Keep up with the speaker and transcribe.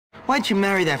Why'd you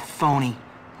marry that phony?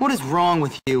 What is wrong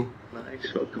with you?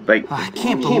 I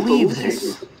can't believe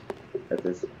this.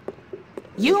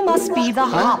 You must be the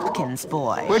Hopkins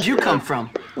boy. Where'd you come from?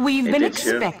 We've been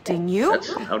expecting you.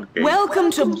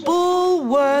 Welcome to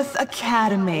Bullworth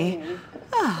Academy.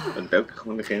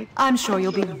 I'm sure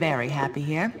you'll be very happy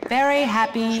here. Very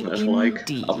happy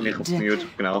indeed.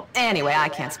 Anyway, I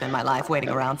can't spend my life waiting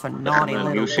around for naughty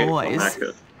little boys.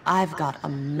 I've got a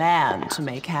man to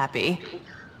make happy.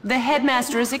 The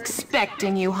headmaster is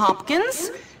expecting you,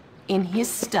 Hopkins, in his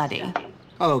study.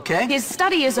 Okay. His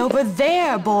study is over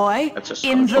there, boy.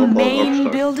 In the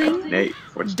main building.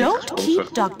 Don't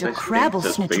keep Dr.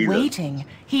 Crabblesnitch waiting.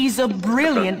 He's a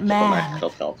brilliant man.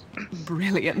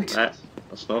 Brilliant.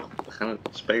 Alsnog, we gaan het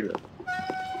spelen.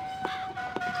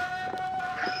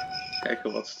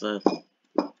 Kijken wat het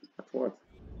wordt.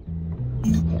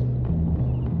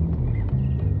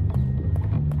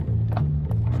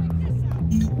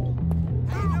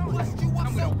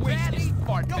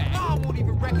 Your mom won't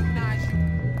even recognize you.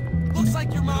 Looks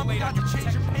like your mom got to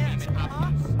change your pants, huh?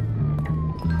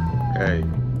 Oké.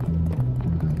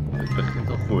 Het begint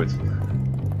al goed.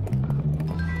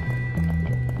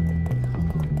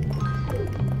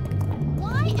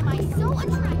 Why am I so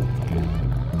attracted?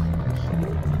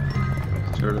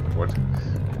 Natuurlijk wordt.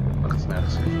 Mag het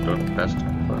nergens door het best.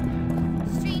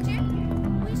 Stranger,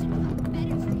 we should have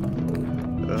better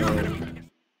treatment.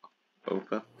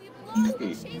 Open. Hey, dat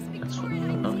is wel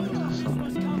interessant.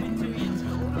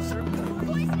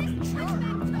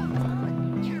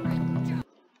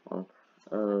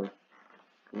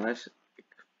 Want,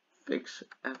 ik fix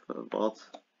even wat.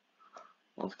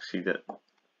 Want ik zie de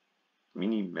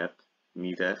minimap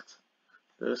niet echt.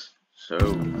 Dus zo.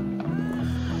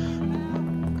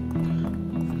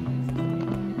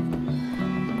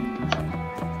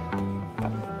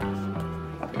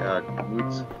 Ja, ik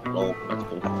moet wel met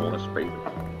controle spelen.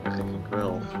 Dat denk ik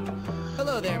wel.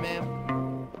 Hello there, ma'am.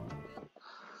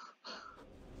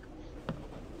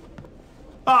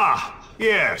 Ah,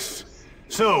 yes.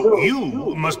 So,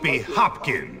 you must be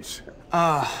Hopkins.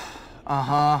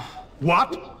 Uh-huh.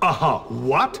 What? Uh-huh.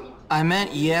 What? I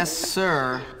meant yes,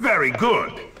 sir. Very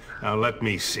good. Now let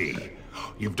me see.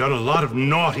 You've done a lot of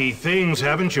naughty things,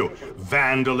 haven't you?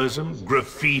 Vandalism,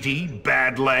 graffiti,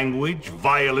 bad language,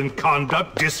 violent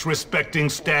conduct, disrespecting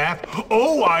staff.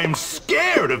 Oh, I'm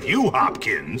scared of you,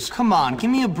 Hopkins. Come on,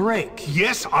 give me a break.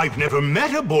 Yes, I've never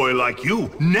met a boy like you.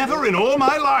 Never in all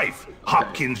my life.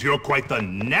 Hopkins, you're quite the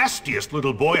nastiest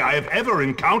little boy I have ever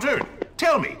encountered.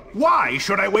 Tell me, why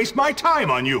should I waste my time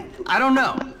on you? I don't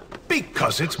know.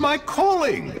 Because it's my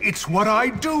calling. It's what I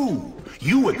do.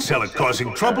 You excel at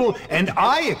causing trouble, and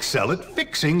I excel at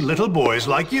fixing little boys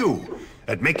like you.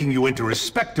 At making you into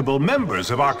respectable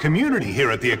members of our community here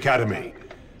at the Academy.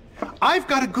 I've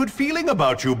got a good feeling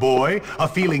about you, boy. A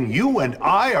feeling you and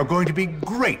I are going to be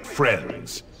great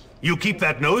friends. You keep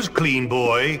that nose clean,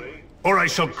 boy, or I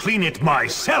shall clean it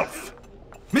myself.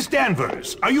 Miss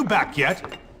Danvers, are you back yet?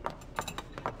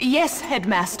 Yes,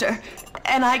 Headmaster.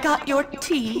 And I got your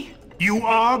tea. You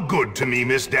are good to me,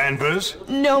 Miss Danvers.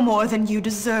 No more than you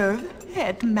deserve,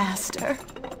 Headmaster.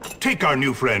 Take our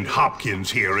new friend Hopkins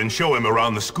here and show him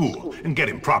around the school and get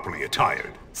him properly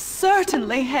attired.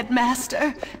 Certainly,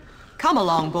 Headmaster. Come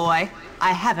along, boy.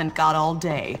 I haven't got all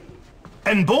day.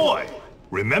 And boy,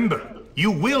 remember,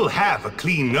 you will have a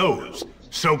clean nose.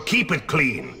 So keep it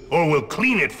clean, or we'll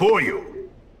clean it for you.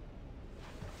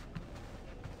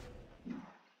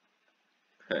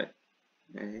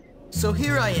 So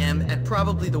here I am at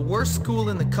probably the worst school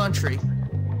in the country,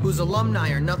 whose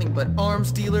alumni are nothing but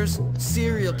arms dealers,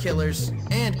 serial killers,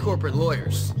 and corporate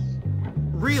lawyers.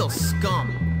 Real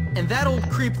scum. And that old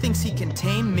creep thinks he can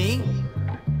tame me?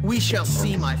 We shall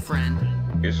see, my friend.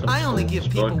 I only give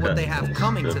people what they have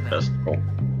coming to them.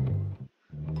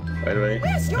 By the way,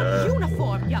 Where's your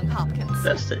uniform, young Hopkins? het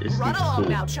beste is Run niet along goed,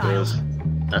 now, child. dus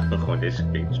laten we gewoon deze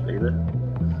game spelen.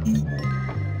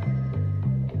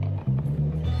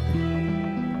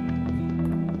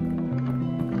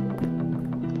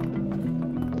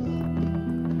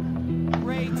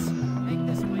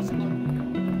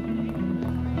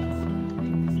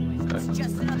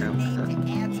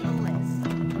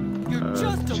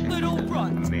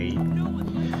 Nee.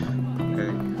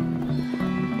 Oké.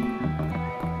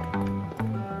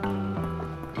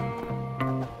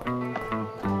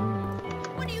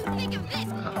 What do you think of this?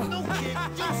 No kid,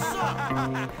 you suck!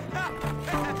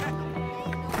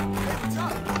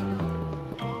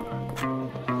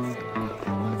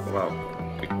 Wauw,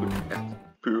 ik moet echt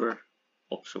puur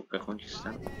opzoeken, gewoon die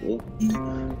staan om.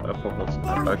 Gewoon wat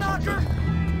naar buiten te.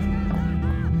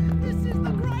 This is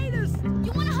the greatest!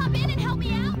 You wanna hop in and help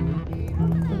me out?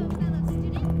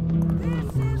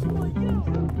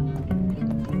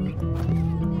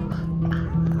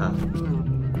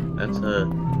 met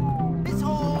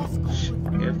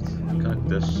shift kan ik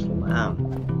dus slaan.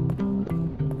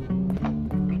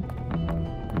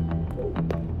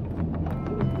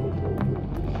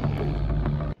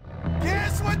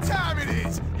 Guess what time it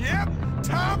is? Yep,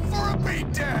 time for a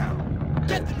beatdown.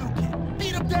 Get the new kid.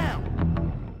 Beat him down.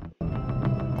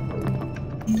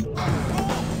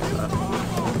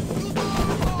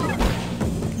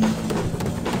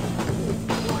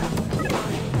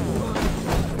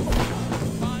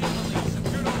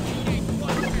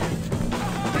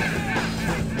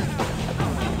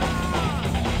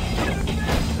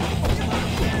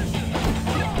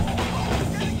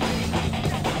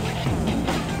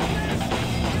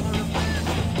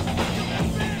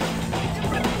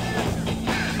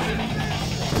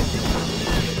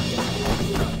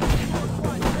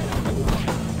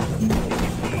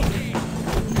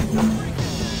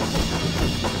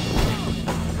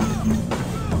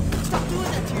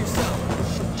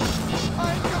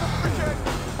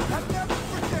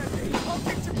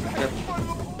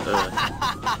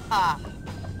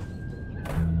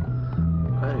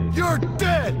 You're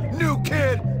dead, new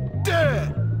kid!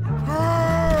 Dead!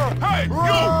 Hey,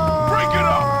 you! Break it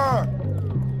up!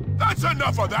 That's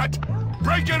enough of that!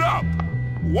 Break it up!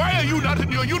 Why are you not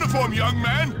in your uniform, young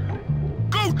man?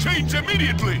 Go change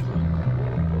immediately!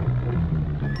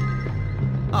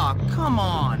 Aw, come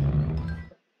on!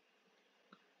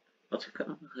 Wat ik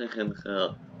kan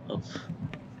herinneren dat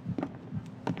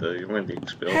de jongen die ik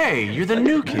speel. Hey, you're the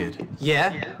new kid.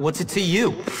 Yeah? What's it to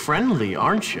you? Friendly,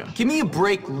 aren't you? Give me a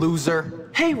break, loser.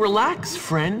 Hey, relax,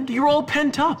 friend. You're all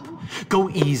pent up. Go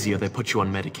easy or they put you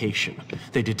on medication.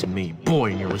 They did to me.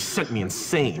 Boy, nearly sent me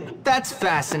insane. That's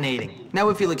fascinating. Now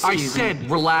if you'll excuse me... I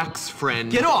said relax, friend.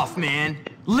 Get off, man!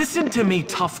 Listen to me,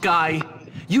 tough guy.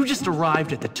 You just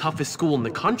arrived at the toughest school in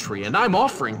the country, and I'm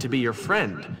offering to be your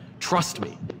friend. Trust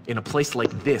me, in a place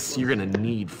like this, you're gonna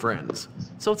need friends.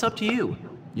 So it's up to you.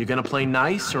 You gonna play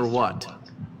nice or what?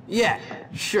 Yeah,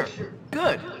 sure.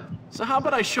 Good. So how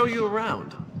about I show you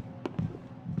around?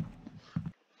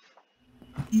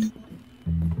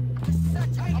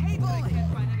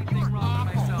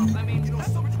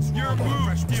 Your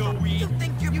move, Steel Weed! You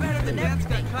think you're better than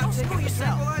everything? Go screw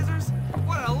yourself!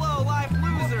 What a low-life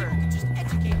loser! Just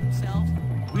educate himself.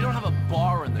 We don't have a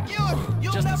bar in the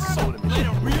You'll just a never soda. let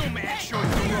a real man show you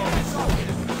the ropes!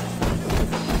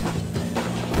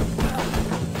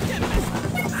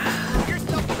 You're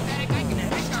so pathetic, I can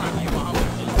picture you, Mom.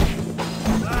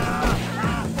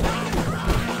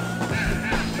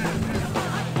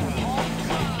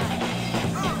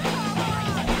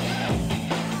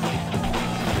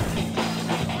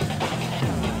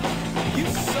 You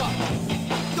suck.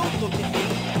 Don't look at me.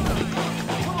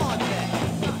 Come on, Ben.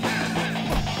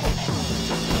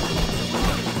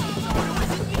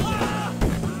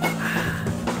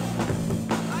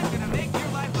 I'm gonna make your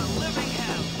life a living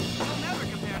hell. You'll never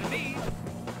compare to me.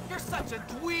 You're such a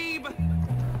dweeb.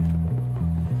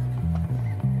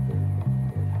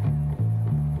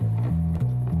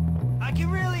 I can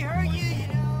really hurt you, you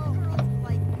know. Girls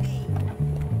like me.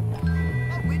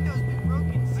 That window's been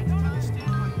broken 6 times. I don't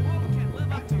understand why Wolf can't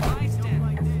live up to my standards.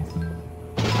 Like this.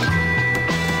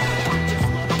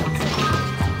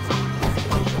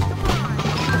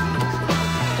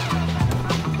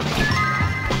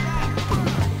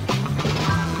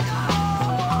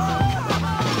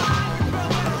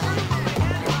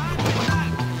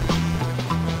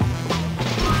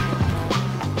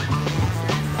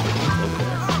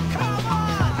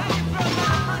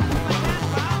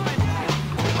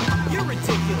 You're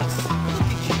ridiculous. Look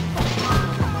at you.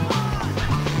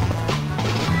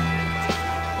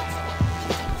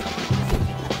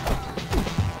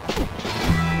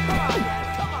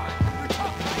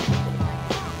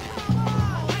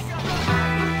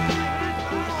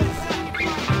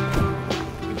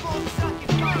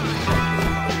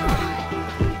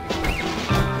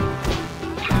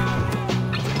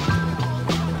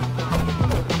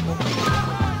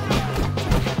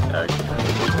 Ja, ik ga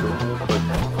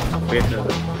het binnen.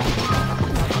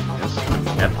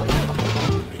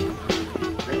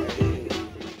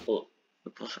 Oh,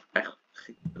 het was echt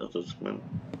gek dat het mijn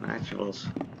maatje was.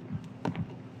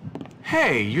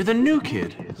 Hey, you're the new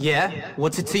kid. Yeah?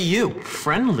 What's it to you?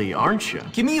 Friendly, aren't you?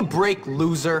 Give me a break,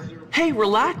 loser. Hey,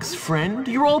 relax, friend.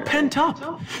 You're all pent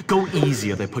up. Go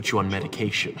easy or they put you on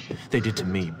medication. They did to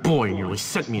me. Boy, nearly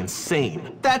sent me insane.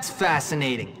 That's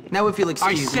fascinating. Now if you'll I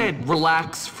excuse me... said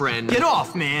relax, friend. Get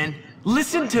off, man!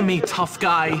 Listen to me, tough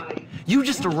guy. You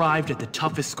just arrived at the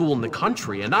toughest school in the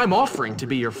country, and I'm offering to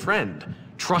be your friend.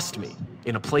 Trust me,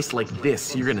 in a place like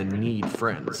this, you're gonna need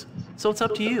friends. So it's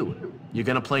up to you. You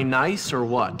gonna play nice or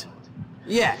what?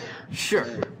 Yeah, Sure.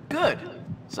 Good.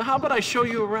 So how about I show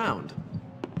you around?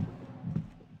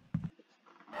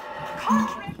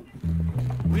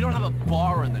 We don't have a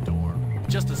bar in the dorm,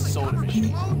 just a soda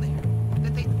machine.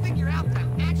 That they figure out that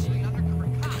I'm actually undercover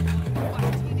cop.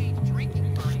 Like teenage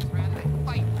drinking parties rather than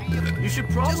fight real. You should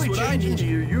probably change into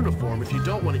your uniform if you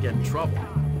don't want to get in trouble.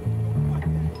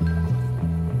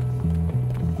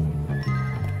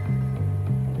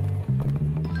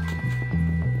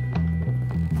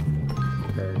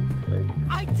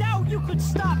 I doubt you could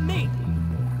stop me!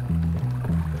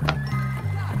 God,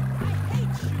 I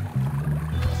hate you!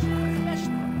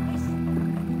 Especially this.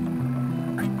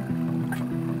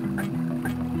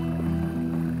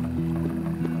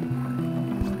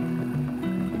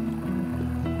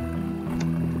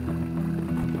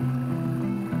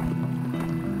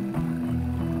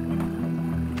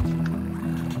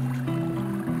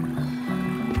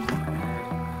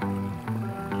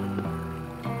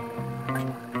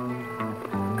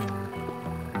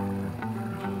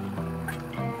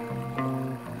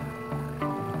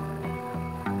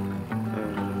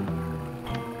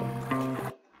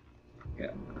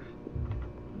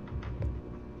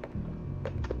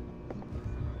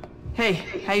 Hey,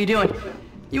 how you doing?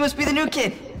 You must be the new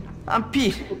kid. I'm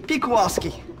Pete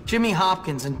Kowalski. Jimmy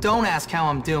Hopkins, and don't ask how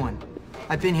I'm doing.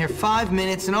 I've been here 5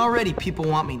 minutes and already people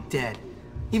want me dead.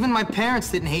 Even my parents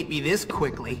didn't hate me this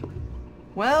quickly.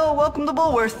 Well, welcome to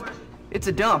Bullworth. It's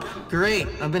a dump. Great,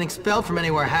 I've been expelled from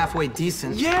anywhere halfway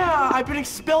decent. Yeah, I've been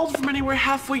expelled from anywhere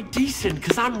halfway decent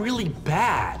because I'm really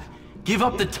bad. Give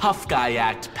up the tough guy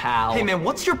act, pal. Hey man,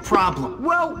 what's your problem?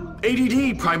 Well,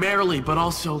 ADD primarily, but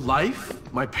also life,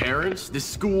 my parents, this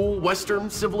school, Western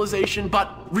civilization, but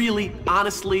really,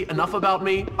 honestly, enough about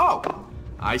me. Oh,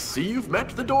 I see you've met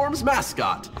the dorm's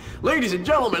mascot. Ladies and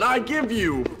gentlemen, I give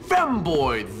you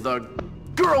Femboy, the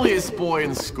girliest boy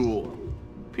in school.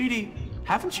 Petey,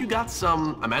 haven't you got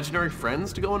some imaginary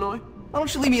friends to go annoy? Why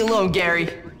don't you leave me alone, Gary?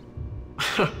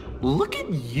 Look at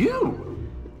you.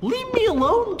 Leave me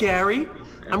alone, Gary.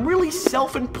 I'm really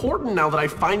self-important now that I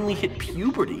finally hit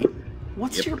puberty.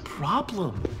 What's your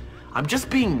problem? I'm just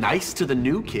being nice to the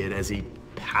new kid as he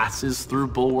passes through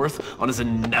Bullworth on his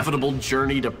inevitable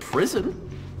journey to prison.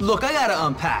 Look, I gotta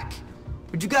unpack.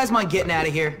 Would you guys mind getting out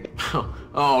of here?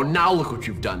 Oh, now look what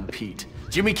you've done, Pete.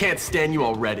 Jimmy can't stand you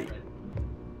already.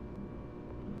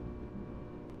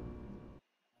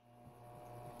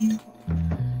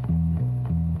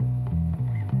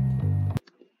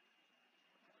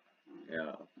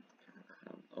 Ja, we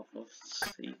gaan alvast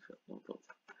saven, want dat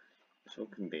is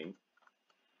ook een ding.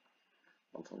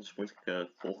 Want anders moet ik de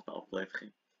volgende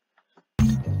aflevering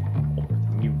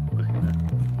opnieuw beginnen.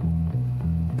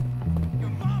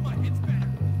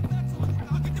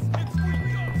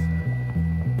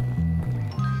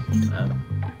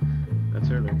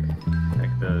 Natuurlijk ga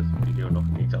ik de video nog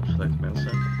niet afsluiten,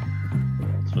 mensen.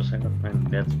 Want we zijn nog maar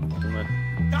net begonnen.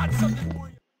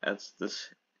 Het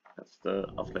is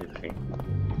de aflevering.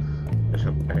 Dus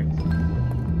ook kijkt.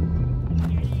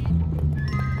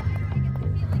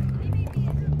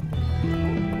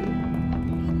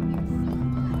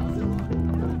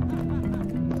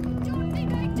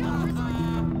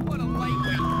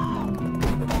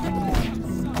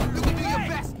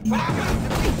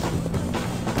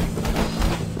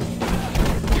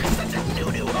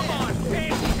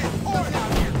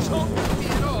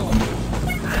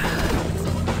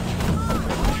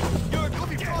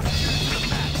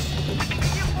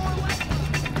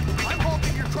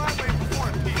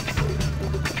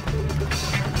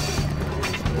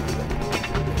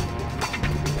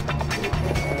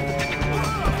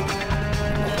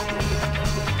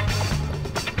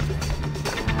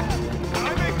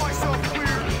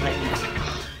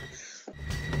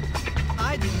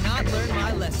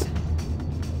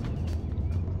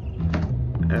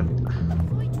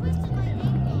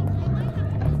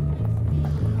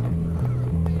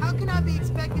 How can I be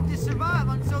expected to survive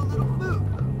on so little food?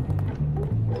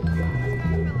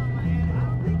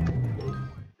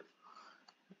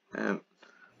 En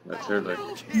natuurlijk.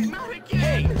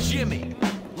 Hey, Jimmy,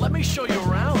 let me show you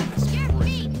around.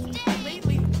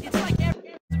 Lately, it's like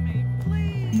every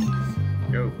please.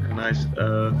 Yo, nice.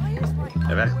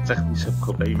 Er waren technische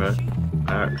problemen,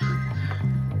 maar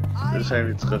we zijn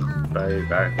weer terug bij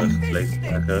waar we gebleven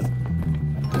waren.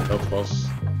 Dat was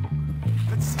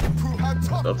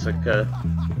dat ik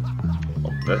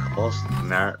op weg was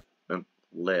naar een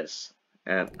les.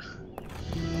 En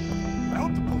I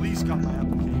hope the police got my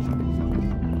application.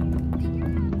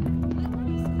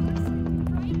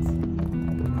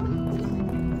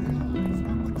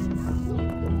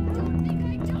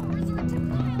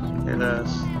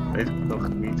 helaas weet ik nog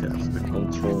niet echt de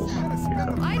controls.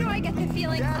 Why do I get the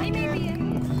feeling I may be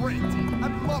in? Great. I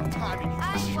love timing.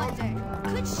 I wonder,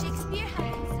 could Shakespeare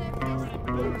have conserved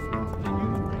this?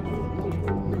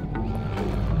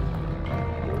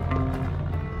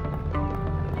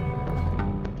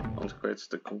 Want ik weet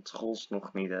de controls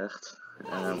nog niet echt.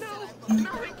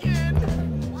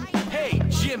 Hey,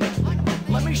 Jimmy,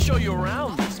 let me show you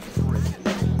around this prison.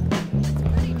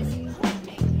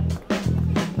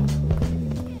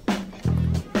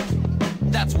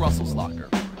 That's Russell's locker.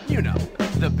 You know,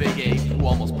 the big ape who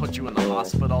almost put you in the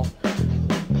hospital.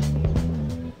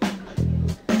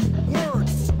 Word,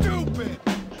 stupid.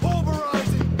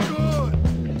 Pulverizing, good.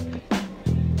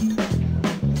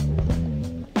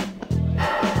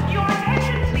 Your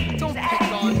attention, please. Don't pick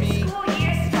on me. School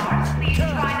year starts. Please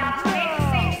try not to make the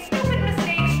same stupid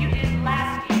mistakes you did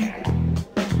last year.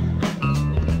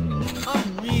 I'm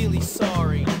really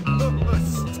sorry.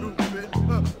 Stupid.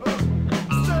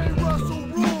 Say Russell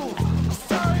rules.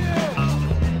 Say it.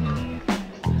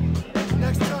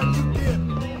 Next time you get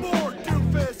more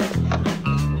doofus.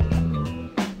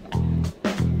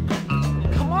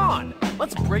 Come on,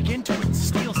 let's break into it and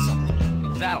steal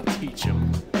something. That'll teach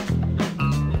him.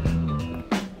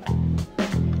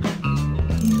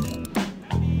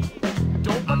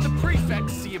 Don't let the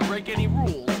prefects see you break any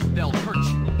rules. They'll hurt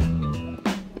you.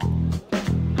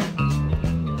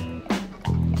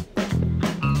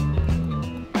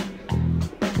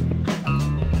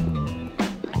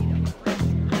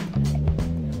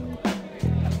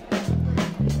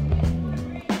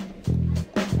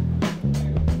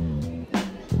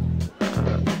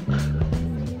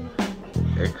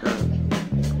 Ik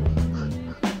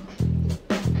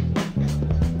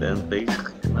ben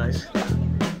bezig, meisje.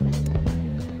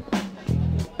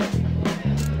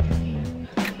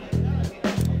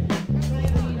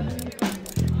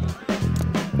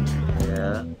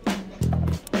 Ja.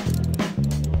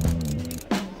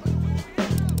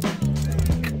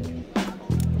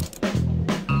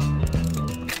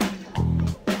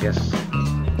 Yes.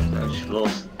 Nou is je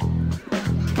los.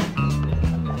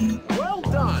 Well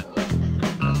done.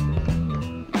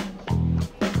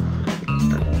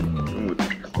 Nu moet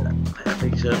ik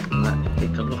wegwezen, maar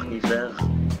ik kan nog niet weg.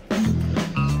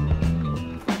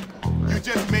 You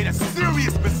just made a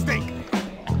serious mistake.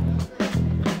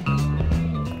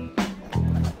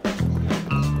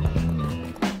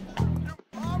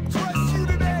 I'll dress you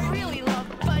today. I really love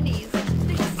bunnies.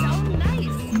 They're so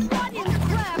nice. What in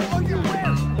crap are you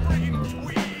wearing? Green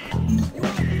tweed. You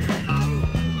wanna be somebody?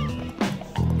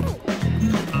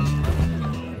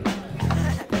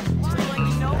 Just to let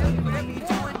you know, whatever you're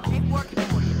doing ain't working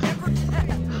for you.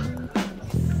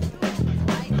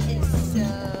 Life is so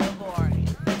boring.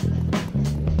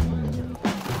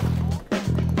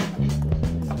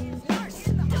 You're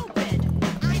stupid.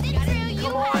 I didn't tell you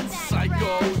Come on, had that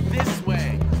psycho, crap. this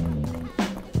way.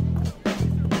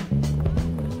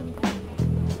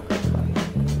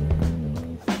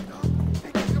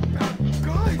 Thinking about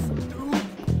guys, dude.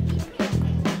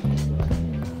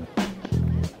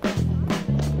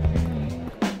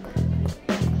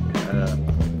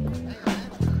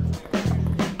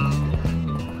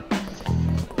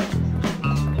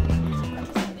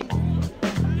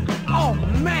 Oh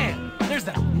man, there's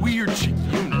that weird chick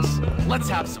Eunice. Let's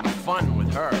have some fun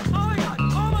with her. Oh my god!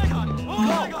 Oh my god! Oh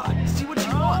my Go, god! see what she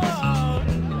wants. Oh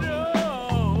no!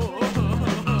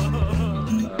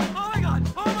 Oh my god!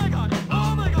 Oh my god!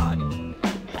 Oh my god!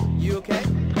 You okay?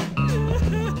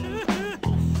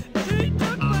 He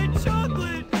took my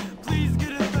chocolate! Please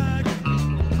get it back!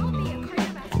 I'll be a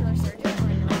cardiovascular surgeon or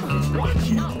a neurologist. I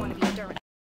do not want to be a dermatologist.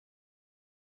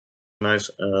 Nice,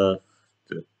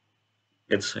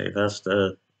 dit is helaas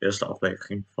de eerste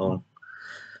aflevering van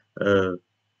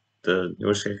de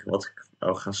nieuwe serie wat ik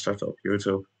wou gaan starten op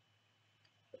YouTube.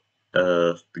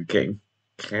 De game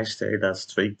crashte helaas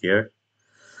 2 keer.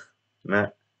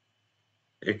 Maar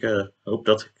ik hoop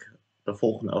dat ik de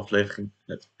volgende aflevering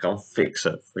het kan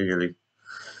fixen voor jullie.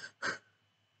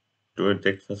 Doe een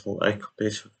dik vet like op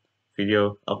deze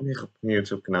video, abonneer op mijn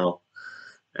YouTube kanaal.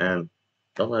 En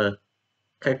dan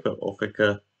kijken we of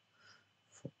ik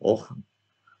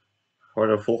voor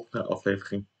de volgende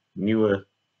aflevering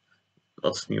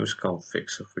wat nieuws kan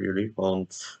fixen voor jullie,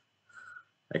 want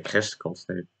hij crasht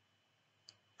continu.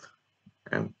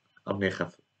 En abonneer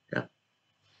even. Ja,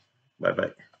 bye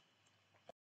bye.